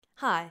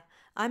Hi,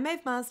 I'm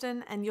Maeve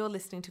Marsden and you're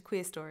listening to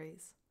Queer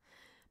Stories.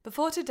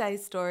 Before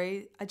today's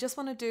story, I just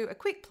want to do a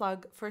quick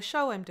plug for a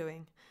show I'm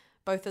doing,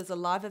 both as a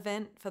live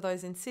event for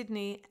those in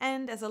Sydney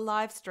and as a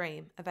live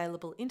stream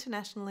available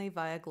internationally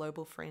via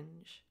Global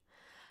Fringe.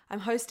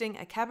 I'm hosting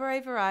a cabaret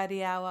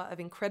variety hour of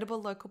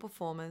incredible local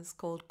performers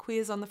called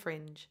Queers on the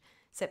Fringe,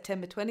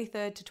 September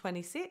 23rd to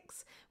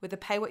 26th, with a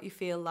Pay What You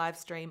Feel live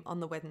stream on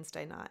the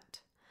Wednesday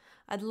night.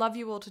 I'd love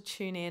you all to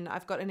tune in.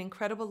 I've got an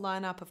incredible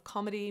lineup of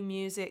comedy,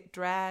 music,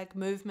 drag,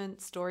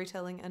 movement,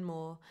 storytelling and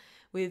more,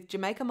 with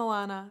Jamaica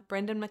Moana,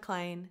 Brendan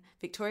McLean,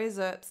 Victoria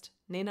Zerbst,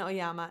 Nina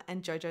Oyama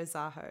and Jojo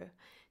Zaho.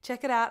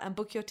 Check it out and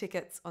book your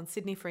tickets on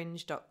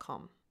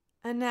sydneyfringe.com.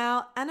 And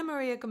now, Anna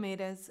Maria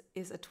Gomides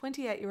is a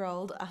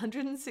 28-year-old,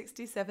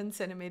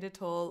 167cm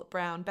tall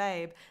brown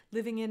babe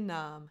living in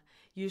Naarm.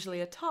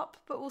 Usually a top,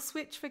 but will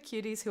switch for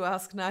cuties who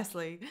ask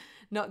nicely.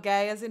 Not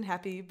gay as in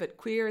happy, but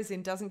queer as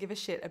in doesn't give a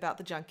shit about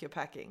the junk you're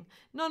packing.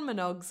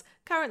 Non-monogs,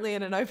 currently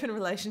in an open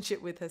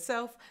relationship with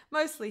herself,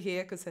 mostly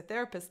here because her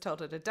therapist told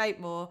her to date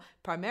more,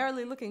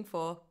 primarily looking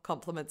for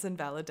compliments and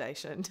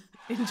validation.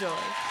 Enjoy.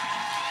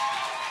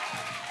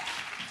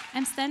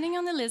 I'm standing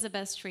on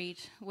Elizabeth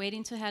Street,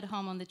 waiting to head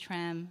home on the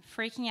tram,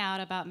 freaking out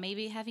about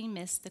maybe having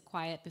missed the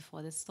quiet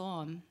before the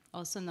storm,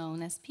 also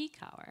known as peak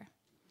hour.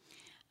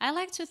 I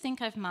like to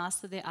think I've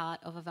mastered the art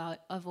of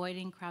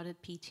avoiding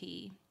crowded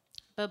PT,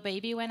 but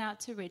baby went out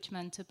to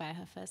Richmond to buy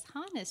her first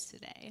harness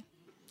today.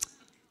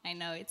 I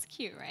know, it's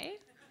cute, right?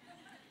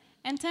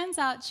 And turns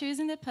out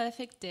choosing the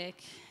perfect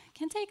dick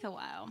can take a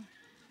while.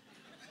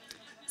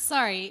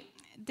 Sorry,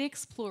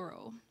 dicks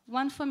plural.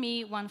 One for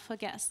me, one for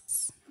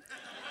guests.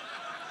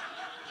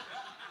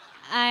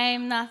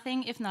 I'm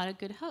nothing if not a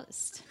good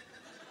host.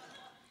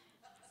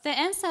 The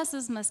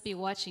ancestors must be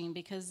watching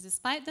because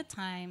despite the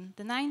time,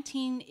 the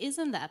 19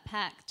 isn't that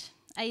packed.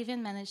 I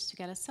even managed to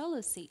get a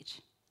solo seat.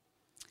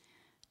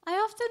 I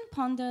often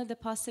ponder the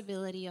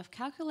possibility of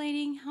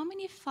calculating how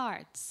many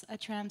farts a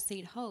tram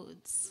seat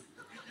holds.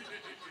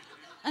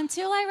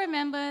 Until I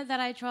remember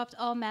that I dropped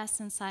all maths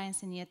and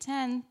science in year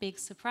 10, big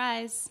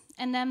surprise,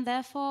 and am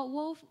therefore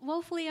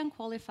woefully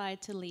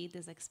unqualified to lead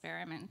this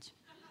experiment.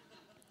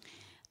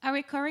 A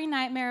recurring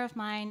nightmare of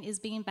mine is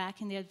being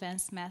back in the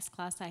advanced math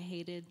class I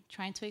hated,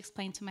 trying to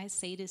explain to my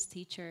sadist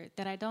teacher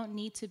that I don't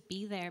need to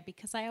be there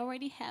because I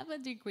already have a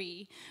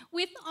degree.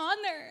 With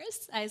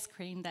honors, I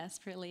screamed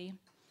desperately.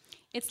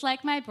 It's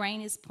like my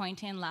brain is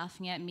pointing and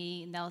laughing at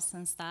me,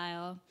 Nelson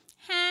style.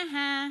 Ha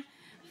ha,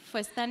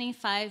 for spending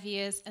 5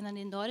 years and an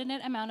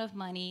inordinate amount of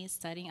money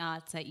studying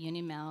arts at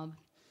UniMelb.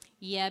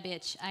 Yeah,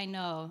 bitch, I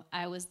know,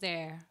 I was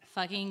there.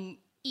 Fucking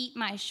eat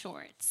my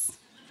shorts.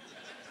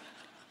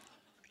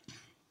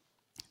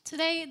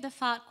 Today, the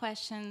fart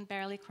question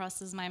barely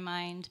crosses my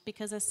mind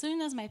because as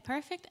soon as my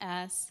perfect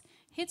ass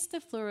hits the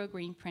fluoro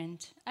green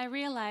print, I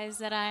realize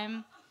that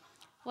I'm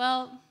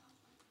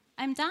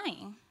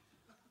dying.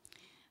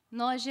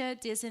 Nausea,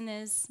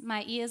 dizziness,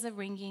 my ears are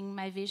ringing,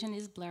 my vision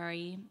is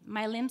blurry,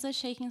 my limbs are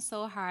shaking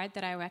so hard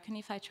that I reckon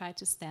if I tried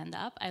to stand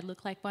up, I'd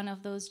look like one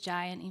of those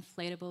giant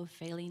inflatable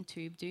saline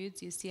tube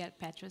dudes you see at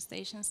petrol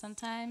stations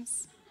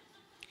sometimes.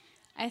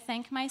 I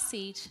thank my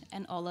seat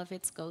and all of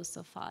its ghosts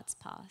of farts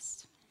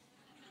past.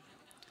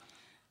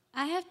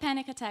 I have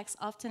panic attacks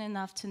often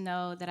enough to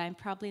know that I'm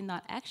probably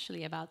not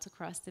actually about to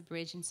cross the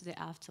bridge into the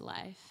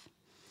afterlife.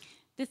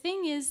 The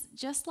thing is,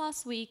 just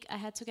last week, I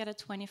had to get a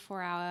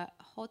 24-hour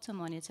Holter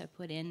monitor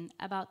put in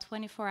about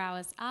 24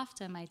 hours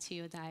after my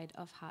Tio died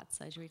of heart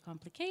surgery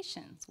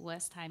complications.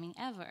 Worst timing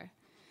ever.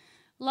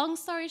 Long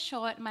story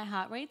short, my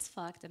heart rate's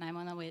fucked and I'm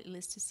on a wait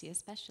list to see a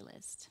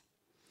specialist.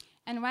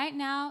 And right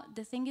now,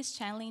 the thing is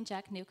channeling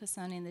Jack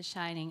Nicholson in The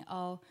Shining.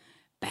 Oh,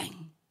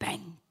 bang,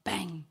 bang,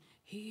 bang.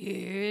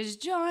 Here's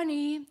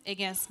Johnny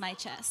against my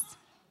chest.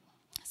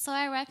 So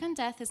I reckon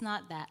death is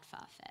not that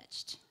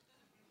far-fetched.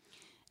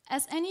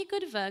 As any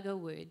good Virgo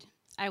would,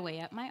 I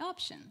weigh up my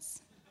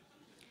options.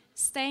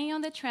 Staying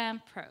on the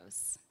tram,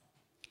 pros.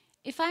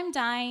 If I'm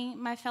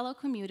dying, my fellow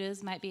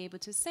commuters might be able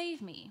to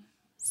save me.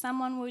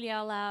 Someone will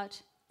yell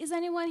out, "Is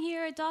anyone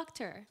here a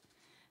doctor?"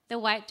 The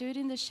white dude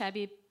in the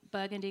shabby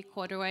burgundy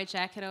corduroy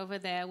jacket over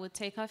there would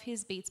take off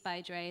his Beats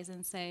by Dre's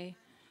and say,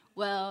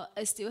 "Well,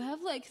 I still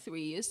have like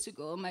 3 years to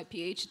go on my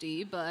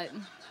PhD, but..."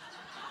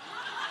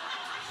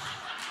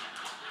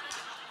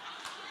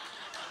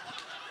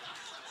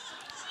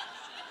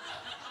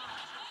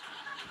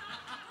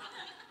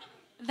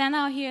 Then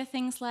I'll hear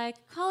things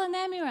like, "Call an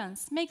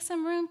ambulance, make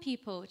some room,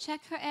 people,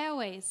 check her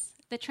airways."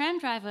 The tram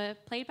driver,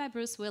 played by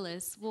Bruce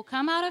Willis, will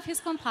come out of his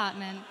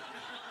compartment,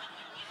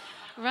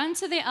 run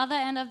to the other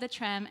end of the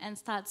tram, and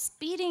start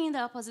speeding in the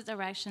opposite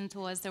direction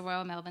towards the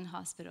Royal Melbourne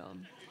Hospital.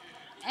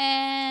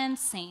 And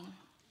scene.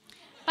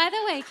 By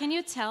the way, can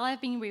you tell I've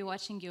been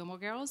rewatching Gilmore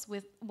Girls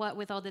with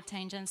all the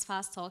tangents,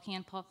 fast talking,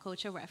 and pop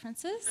culture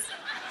references?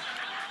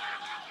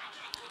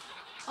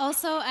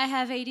 Also, I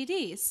have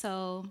ADD,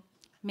 so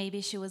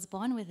maybe she was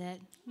born with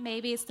it.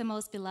 Maybe it's the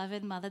most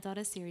beloved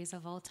mother-daughter series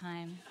of all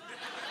time.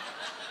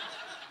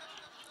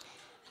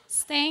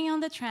 Staying on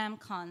the tram,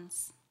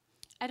 cons.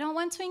 I don't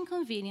want to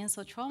inconvenience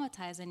or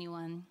traumatize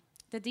anyone.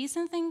 The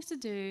decent thing to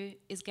do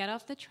is get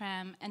off the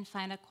tram and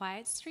find a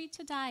quiet street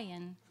to die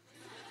in.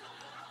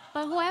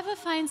 But whoever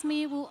finds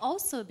me will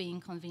also be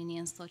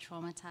inconvenienced or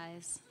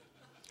traumatized.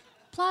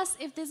 Plus,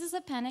 if this is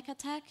a panic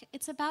attack,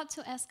 it's about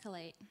to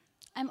escalate.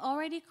 I'm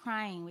already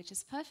crying, which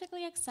is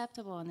perfectly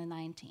acceptable in the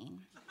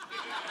 19.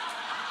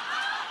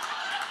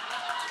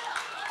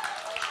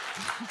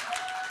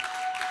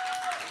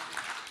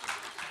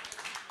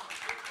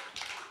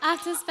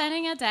 After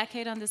spending a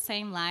decade on the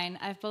same line,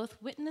 I've both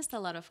witnessed a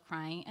lot of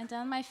crying and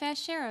done my fair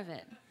share of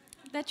it.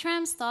 The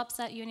tram stops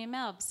at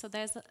Unimelb, so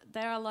there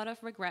are a lot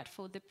of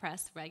regretful,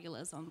 depressed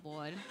regulars on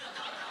board.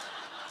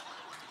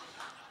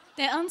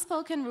 The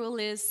unspoken rule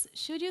is,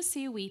 should you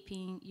see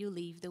weeping, you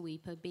leave the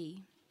weeper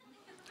be.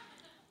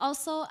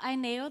 Also, I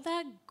nailed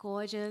that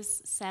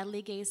gorgeous,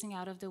 sadly gazing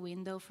out of the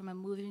window from a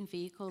moving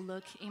vehicle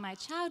look in my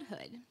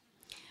childhood.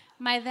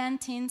 My then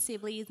teen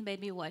siblings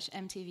made me watch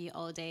MTV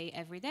all day,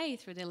 every day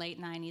through the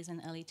late 90s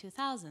and early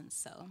 2000s,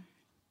 so.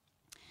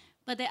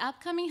 But the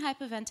upcoming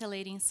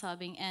hyperventilating,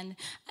 sobbing, and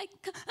I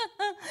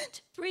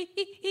can't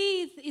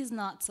breathe is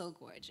not so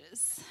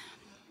gorgeous.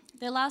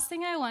 The last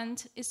thing I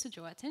want is to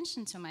draw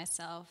attention to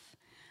myself.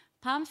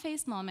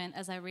 Palm-faced moment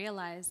as I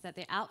realize that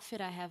the outfit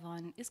I have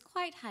on is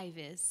quite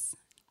high-vis.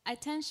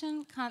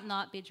 Attention can't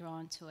not be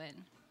drawn to it.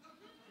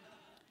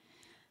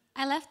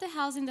 I left the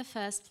house in the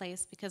first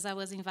place because I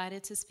was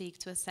invited to speak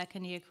to a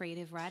second-year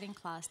creative writing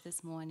class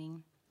this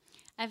morning.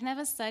 I've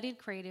never studied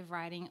creative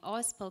writing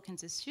or spoken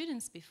to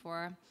students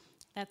before.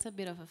 That's a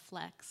bit of a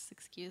flex,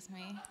 excuse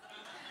me.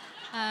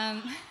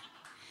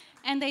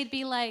 And they'd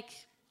be like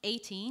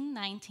 18,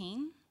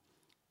 19.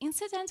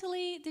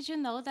 Incidentally, did you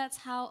know that's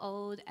how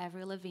old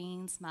Avril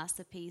Lavigne's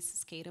masterpiece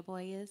Skater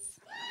Boy is?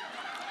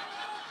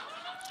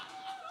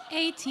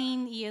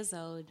 18 years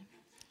old.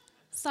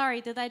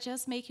 Sorry, did I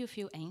just make you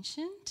feel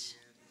ancient?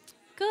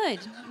 Good,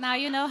 now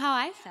you know how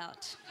I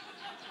felt.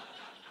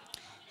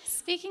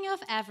 Speaking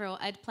of Avril,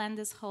 I'd planned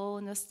this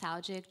whole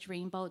nostalgic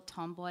dreamboat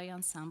tomboy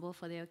ensemble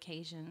for the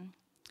occasion.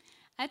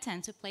 I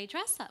tend to play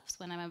dress-ups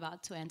when I'm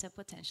about to enter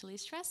potentially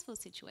stressful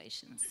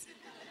situations.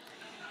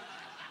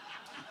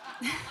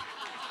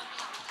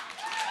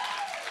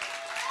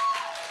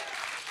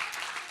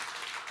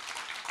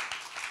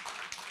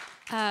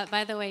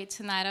 By the way,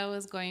 tonight I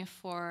was going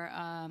for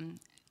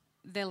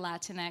the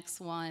Latinx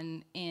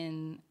one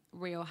in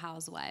Real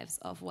Housewives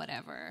of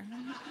whatever.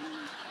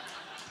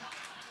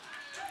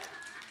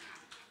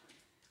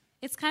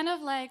 It's kind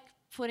of like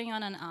putting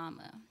on an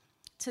armor.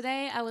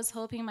 Today, I was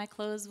hoping my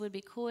clothes would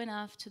be cool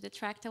enough to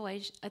detract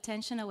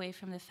attention away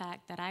from the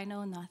fact that I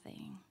know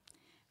nothing.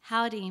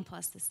 Howdy,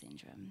 imposter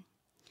syndrome.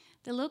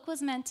 The look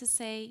was meant to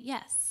say,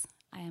 yes,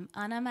 I am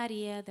Ana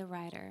Maria the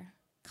writer,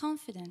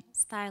 confident,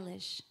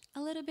 stylish,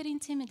 a little bit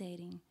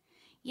intimidating,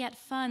 yet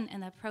fun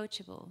and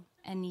approachable,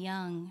 and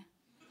young.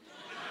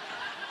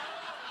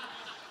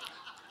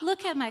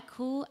 Look at my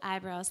cool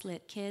eyebrows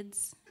lit,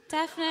 kids.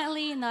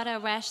 Definitely not a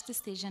rash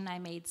decision I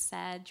made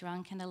sad,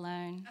 drunk, and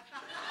alone.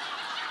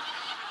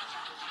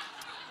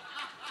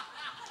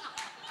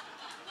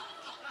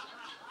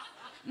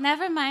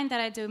 Never mind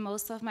that I do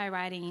most of my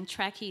writing in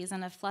trackies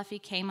and a fluffy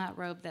Kmart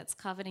robe that's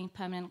covered in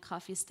permanent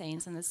coffee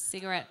stains and the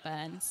cigarette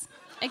burns.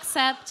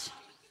 Except,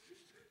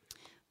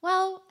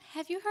 well,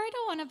 have you heard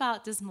the one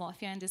about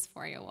dysmorphia and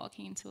dysphoria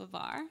walking into a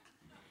bar?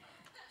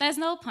 There's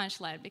no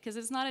punchline because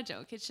it's not a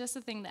joke. It's just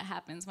a thing that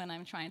happens when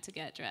I'm trying to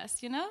get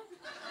dressed, you know?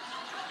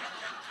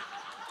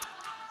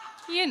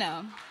 You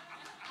know.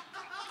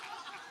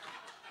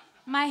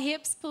 My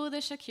hips pulled a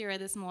Shakira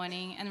this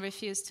morning and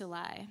refused to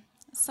lie.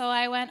 So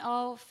I went,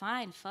 oh,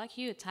 fine, fuck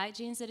you, tight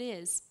jeans it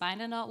is.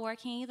 Binder not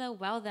working either?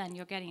 Well then,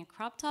 you're getting a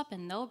crop top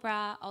and no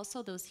bra,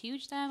 also those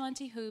huge damn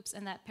anti-hoops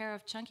and that pair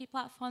of chunky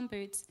platform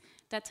boots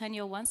that turn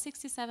your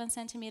 167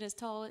 centimeters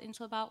tall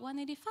into about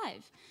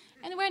 185.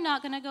 And we're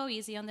not gonna go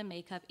easy on the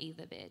makeup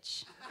either,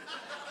 bitch.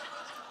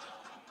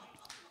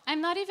 I'm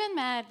not even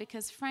mad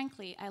because,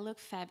 frankly, I look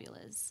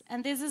fabulous.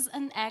 And this is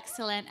an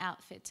excellent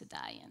outfit to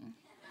die in.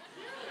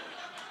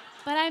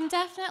 But I'm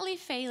definitely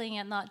failing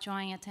at not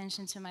drawing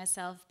attention to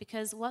myself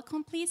because what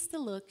completes the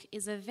look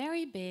is a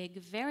very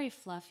big, very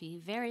fluffy,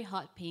 very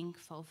hot pink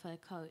faux fur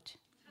coat.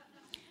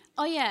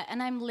 Oh yeah,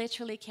 and I'm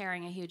literally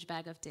carrying a huge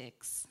bag of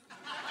dicks.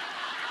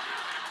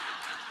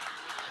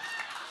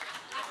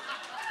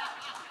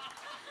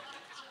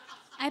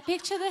 I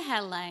picture the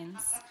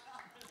headlines.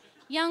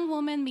 Young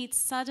woman meets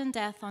sudden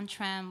death on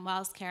tram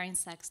whilst carrying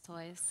sex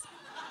toys.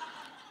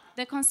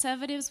 The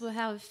Conservatives will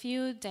have a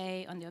field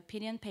day on the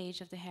opinion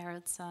page of the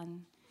Herald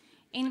Sun.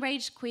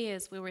 Enraged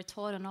queers will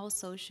retort on all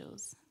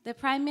socials. The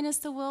Prime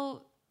Minister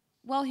will,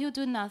 well, he'll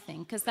do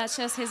nothing, because that's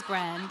just his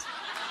brand.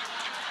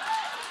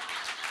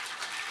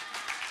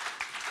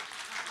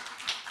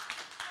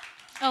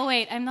 Oh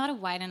wait, I'm not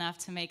white enough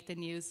to make the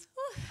news.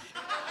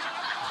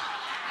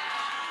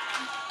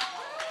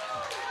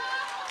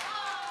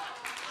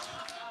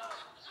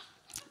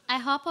 I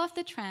hop off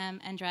the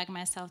tram and drag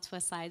myself to a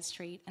side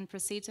street and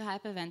proceed to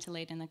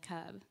hyperventilate in a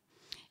curb.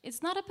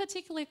 It's not a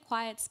particularly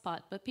quiet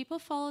spot, but people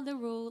follow the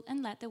rule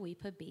and let the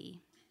weeper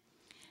be.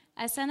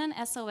 I sent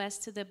an SOS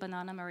to the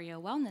Banana Maria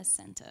Wellness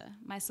Center,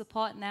 my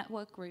support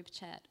network group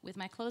chat with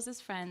my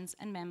closest friends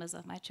and members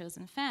of my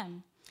chosen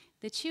fam,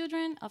 the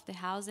children of the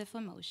House of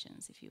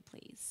Emotions, if you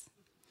please.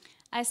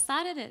 I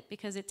started it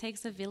because it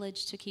takes a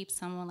village to keep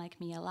someone like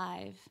me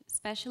alive,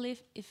 especially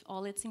if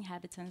all its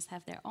inhabitants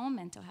have their own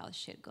mental health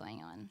shit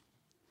going on.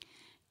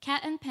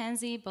 Kat and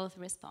Pansy both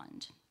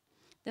respond.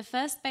 The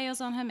first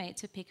bails on her mate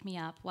to pick me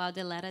up, while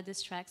the latter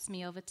distracts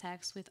me over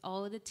text with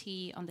all the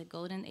tea on the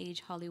golden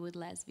age Hollywood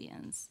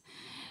lesbians.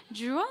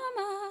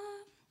 Drama!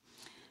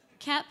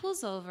 Kat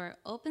pulls over,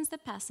 opens the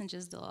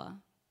passenger's door,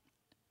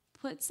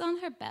 puts on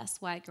her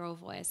best white girl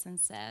voice and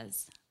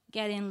says,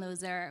 "Get in,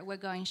 loser, we're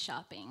going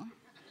shopping."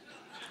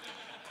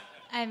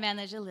 I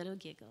manage a little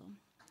giggle.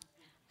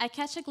 I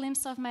catch a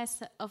glimpse of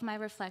my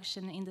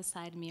reflection in the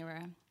side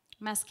mirror.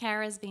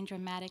 Mascara's been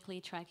dramatically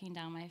tracking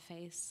down my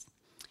face.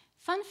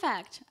 Fun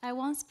fact, I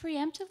once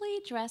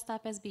preemptively dressed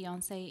up as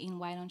Beyoncé in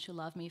Why Don't You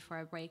Love Me for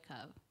a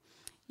breakup.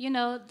 You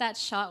know, that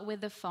shot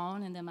with the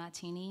phone and the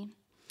martini?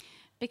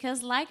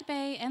 Because like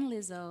Bey and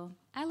Lizzo,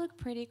 I look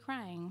pretty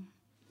crying.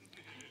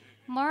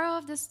 Moral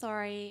of the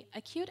story,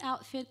 a cute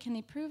outfit can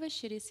improve a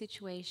shitty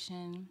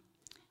situation.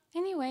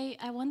 Anyway,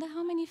 I wonder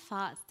how many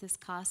farts this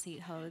car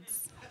seat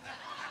holds.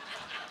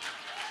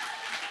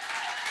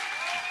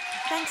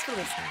 Thanks for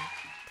listening.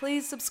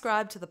 Please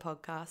subscribe to the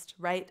podcast,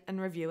 rate and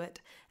review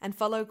it, and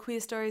follow Queer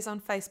Stories on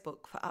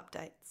Facebook for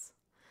updates.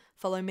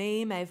 Follow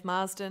me, Maeve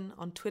Marsden,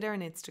 on Twitter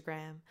and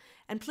Instagram,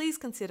 and please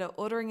consider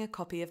ordering a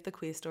copy of the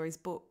Queer Stories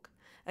book,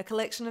 a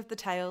collection of the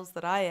tales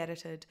that I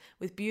edited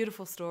with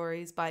beautiful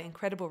stories by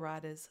incredible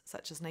writers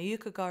such as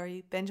Nayuka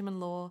Gori,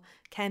 Benjamin Law,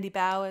 Candy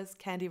Bowers,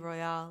 Candy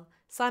Royale,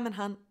 Simon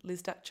Hunt,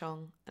 Liz Duck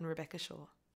Chong, and Rebecca Shaw.